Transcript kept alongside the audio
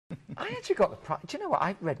I actually got the price. Do you know what?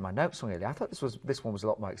 I read my notes wrong earlier. I thought this one was a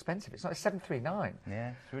lot more expensive. It's not. It's $739.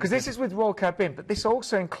 Yeah. Because this is with Royal Caribbean, but this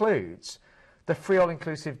also includes the free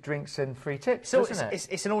all-inclusive drinks and free tips, So doesn't it?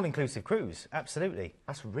 It's an all-inclusive cruise, absolutely.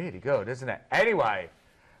 That's really good, isn't it? Anyway,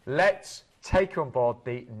 let's take you on board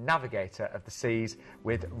the Navigator of the Seas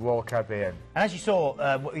with Royal Caribbean. And as you saw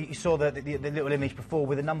the little image before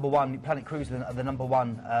with the #1 Planet Cruise, the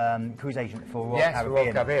 #1 cruise agent for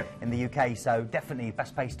Royal Caribbean in the UK. So definitely the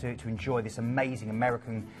best place to enjoy this amazing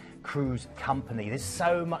American cruise company. There's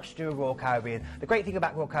so much to do with Royal Caribbean. The great thing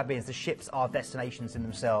about Royal Caribbean is the ships are destinations in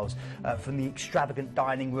themselves, from the extravagant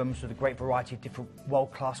dining rooms with a great variety of different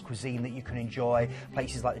world-class cuisine that you can enjoy,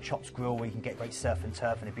 places like the Chops Grill where you can get great surf and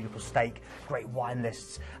turf and a beautiful steak, great wine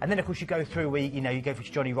lists, and then of course you go through where you go for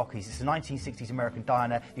Johnny Rocky's. It's a 1960s American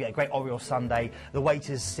diner. You get a great Oriole sundae. The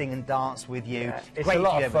waiters sing and dance with you. Yeah, it's great a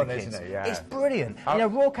lot of fun, for the kids. isn't it? Yeah. It's brilliant. You know,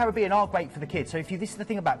 Royal Caribbean are great for the kids. So if this is the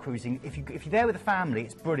thing about cruising. If you're there with a family,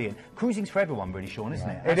 it's brilliant. Cruising's for everyone, really, Sean, isn't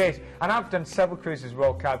it? It is, and I've done several cruises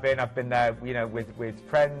Royal Caribbean. I've been there, with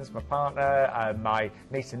friends, my partner, my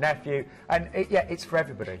niece and nephew, and it's for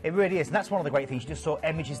everybody. It really is, and that's one of the great things. You just saw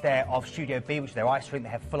images there of Studio B, which is their ice rink.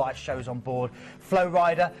 They have full ice shows on board. Flow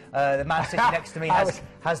Rider, the man sitting next to me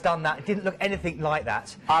has done that. It didn't look anything like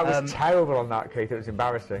that. I was terrible on that, Keith. It was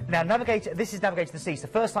embarrassing. Now, Navigator, this is Navigator of the Seas. The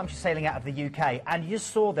first time she's sailing out of the UK, and you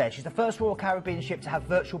just saw there, she's the first Royal Caribbean ship to have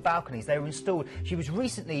virtual balconies. They were installed. She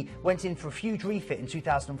went in for a huge refit in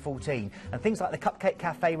 2014, and things like the Cupcake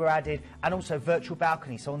Cafe were added, and also virtual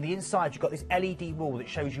balconies. So on the inside, you've got this LED wall that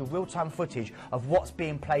shows you real-time footage of what's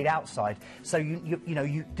being played outside. So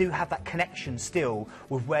you do have that connection still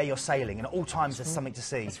with where you're sailing, and at all times there's something to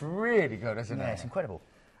see. It's really good, isn't it? Yeah, it's incredible.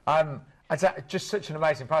 It's just such an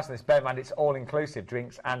amazing price on this. Bear in mind, it's all-inclusive,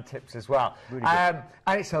 drinks and tips as well. Really good.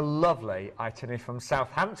 And it's a lovely itinerary from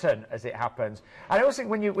Southampton, as it happens. And I also think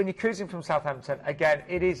when you're cruising from Southampton, again,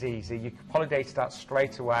 it is easy. You holiday starts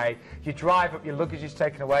straight away. You drive up, your luggage is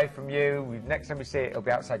taken away from you. Next time you see it, it'll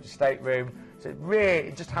be outside your stateroom. So it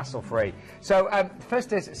really, just hassle-free. So first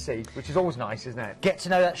days at sea, which is always nice, isn't it? Get to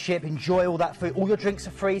know that ship, enjoy all that food. All your drinks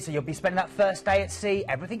are free, so you'll be spending that first day at sea.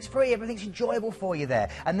 Everything's free, everything's enjoyable for you there.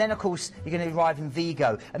 And then, of course, you're going to arrive in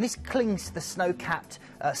Vigo. And this clings to the snow-capped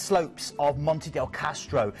slopes of Monte del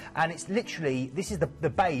Castro. And it's literally, this is the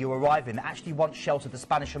bay you arrive in that actually once sheltered the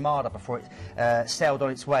Spanish Armada before it sailed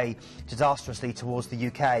on its way disastrously towards the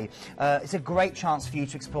UK. It's a great chance for you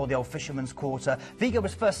to explore the old fisherman's quarter. Vigo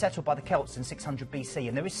was first settled by the Celts in 600 BC,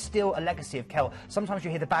 and there is still a legacy of Celt. Sometimes you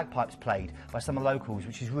hear the bagpipes played by some of the locals,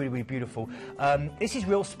 which is really, really beautiful. This is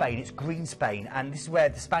real Spain, it's green Spain, and this is where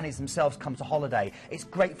the Spaniards themselves come to holiday. It's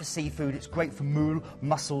great for seafood, it's great for mule,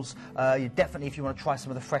 mussels, definitely if you want to try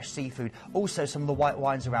some of the fresh seafood. Also, some of the white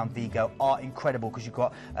wines around Vigo are incredible, because you've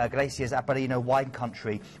got Glaciers Aparino wine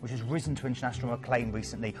country, which has risen to international acclaim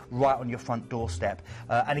recently, right on your front doorstep.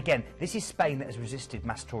 And again, this is Spain that has resisted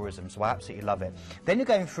mass tourism, so I absolutely love it. Then you're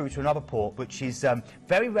going through to another port, which is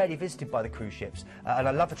very rarely visited by the cruise ships, and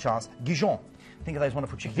I love the chance, Dijon. Think of those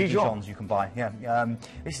wonderful chicken Dijons you can buy. Yeah,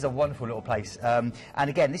 this is a wonderful little place. And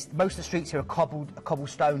again, most of the streets here are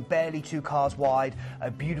cobblestone, barely 2 cars wide,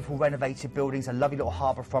 beautiful renovated buildings, a lovely little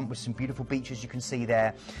harbour front with some beautiful beaches you can see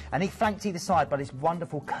there. And it's flanked either side by this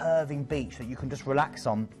wonderful curving beach that you can just relax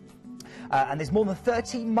on. And there's more than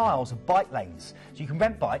 13 miles of bike lanes, so you can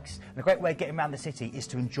rent bikes, and a great way of getting around the city is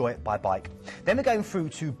to enjoy it by bike. Then we're going through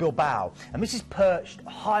to Bilbao, and this is perched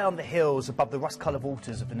high on the hills above the rust-coloured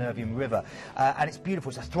waters of the Nervion River, and it's beautiful.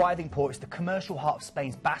 It's a thriving port. It's the commercial heart of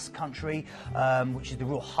Spain's Basque Country, which is the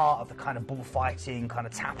real heart of the kind of bullfighting, kind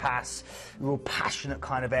of tapas, real passionate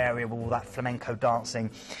kind of area with all that flamenco dancing.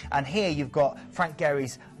 And here you've got Frank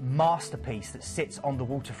Gehry's masterpiece that sits on the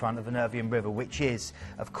waterfront of the Nervion River, which is,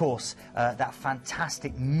 of course, that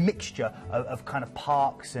fantastic mixture of kind of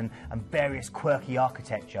parks and various quirky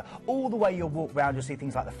architecture. All the way you'll walk round, you'll see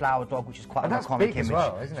things like the Flower Dog, which is quite an iconic image. As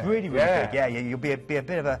well, isn't it? It's really, really big. Yeah, you'll be a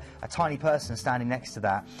bit of a tiny person standing next to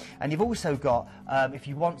that. And you've also got, if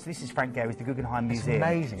you want, this is Frank Gehry's, the Guggenheim Museum. It's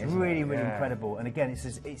amazing, It's really incredible. And again,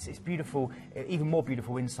 it's beautiful, even more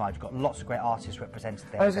beautiful inside. You've got lots of great artists represented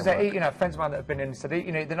there. I was going to say, friends of mine that have been in and said,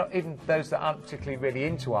 they're not even those that aren't particularly really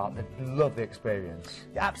into art, they love the experience.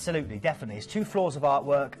 Absolutely, definitely. It's 2 floors of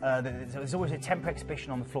artwork. There's always a temporary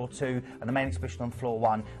exhibition on the floor 2 and the main exhibition on floor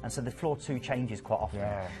 1, and so the floor 2 changes quite often.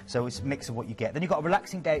 Yeah. So it's a mix of what you get. Then you've got a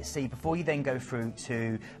relaxing day at sea before you then go through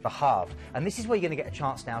to the Havre, and this is where you're going to get a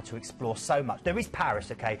chance now to explore so much. There is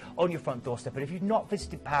Paris, okay, on your front doorstep, but if you've not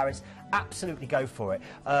visited Paris, absolutely go for it.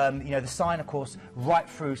 The sign, of course, right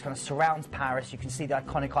through kind of surrounds Paris. You can see the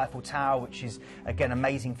iconic Eiffel Tower, which is again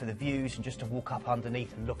amazing for the views, and just to walk up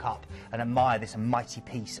underneath and look up and admire this mighty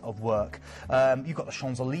piece of work. work. You've got the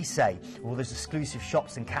Champs-Élysées, with all those exclusive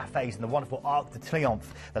shops and cafes, and the wonderful Arc de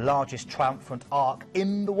Triomphe, the largest triumphant arc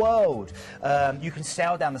in the world. You can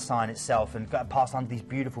sail down the Seine itself and go past under these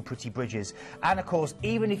beautiful, pretty bridges. And of course,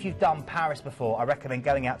 even if you've done Paris before, I recommend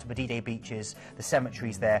going out to Badiday beaches, the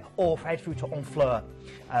cemeteries there, or head through to Honfleur.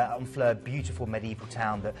 Honfleur, beautiful medieval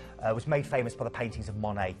town that was made famous by the paintings of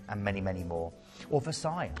Monet and many, many more. Or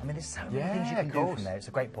Versailles. I mean, there's so many things you can do from there. It's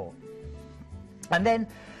a great port. And then,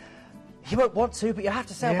 you won't want to, but you have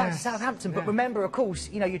to sail back to Southampton. But remember, of course,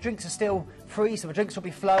 you know, your drinks are still free, so the drinks will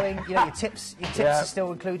be flowing. You know, your tips are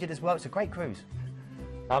still included as well. It's a great cruise.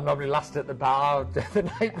 I'm normally last at the bar the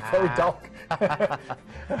night before we dock.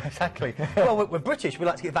 Exactly. Well, we're British. We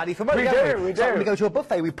like to get value for money, We do. So when we go to a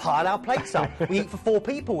buffet, we pile our plates up. We eat for 4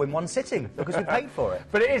 people in one sitting because we paid for it.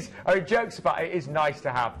 But it is, I mean, jokes about it, is nice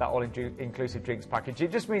to have that all-inclusive drinks package.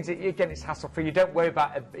 It just means that, again, it's hassle-free. You don't worry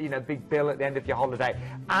about a big bill at the end of your holiday.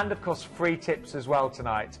 And, of course, free tips as well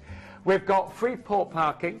tonight. We've got free port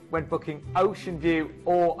parking when booking Ocean View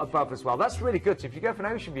or above as well. That's really good. So if you go for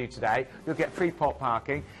an Ocean View today, you'll get free port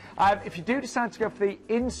parking. If you do decide to go for the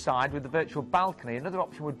inside with the virtual balcony, another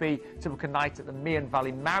option would be to book a night at the Meon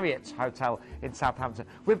Valley Marriott Hotel in Southampton.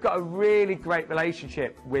 We've got a really great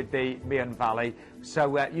relationship with the Meon Valley,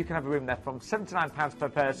 so you can have a room there from £79 per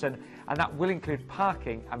person, and that will include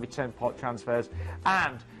parking and return port transfers.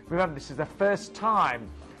 And remember, this is the first time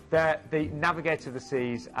that the Navigator of the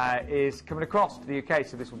Seas is coming across to the UK,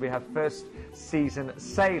 so this will be her first season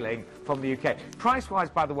sailing from the UK. Price-wise,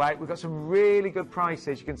 by the way, we've got some really good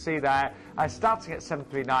prices. You can see there, starting at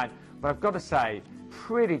 $739, but I've got to say,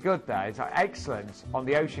 pretty good there. It's excellent on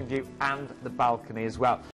the Ocean View and the balcony as well.